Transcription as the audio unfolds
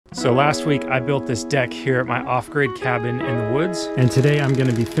So last week I built this deck here at my off-grid cabin in the woods, and today I'm going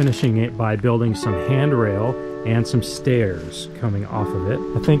to be finishing it by building some handrail and some stairs coming off of it.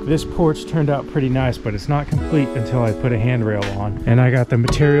 I think this porch turned out pretty nice, but it's not complete until I put a handrail on. And I got the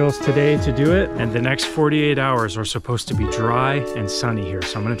materials today to do it, and the next 48 hours are supposed to be dry and sunny here,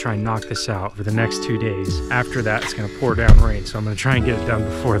 so I'm going to try and knock this out for the next 2 days. After that, it's going to pour down rain, so I'm going to try and get it done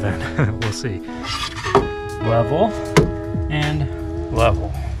before then. We'll see. Level and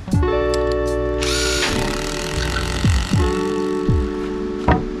level.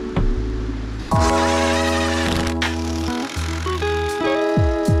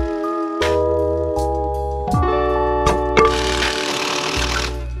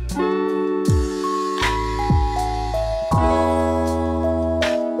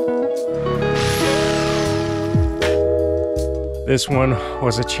 This one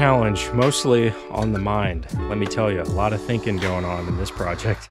was a challenge, mostly on the mind. Let me tell you, a lot of thinking going on in this project.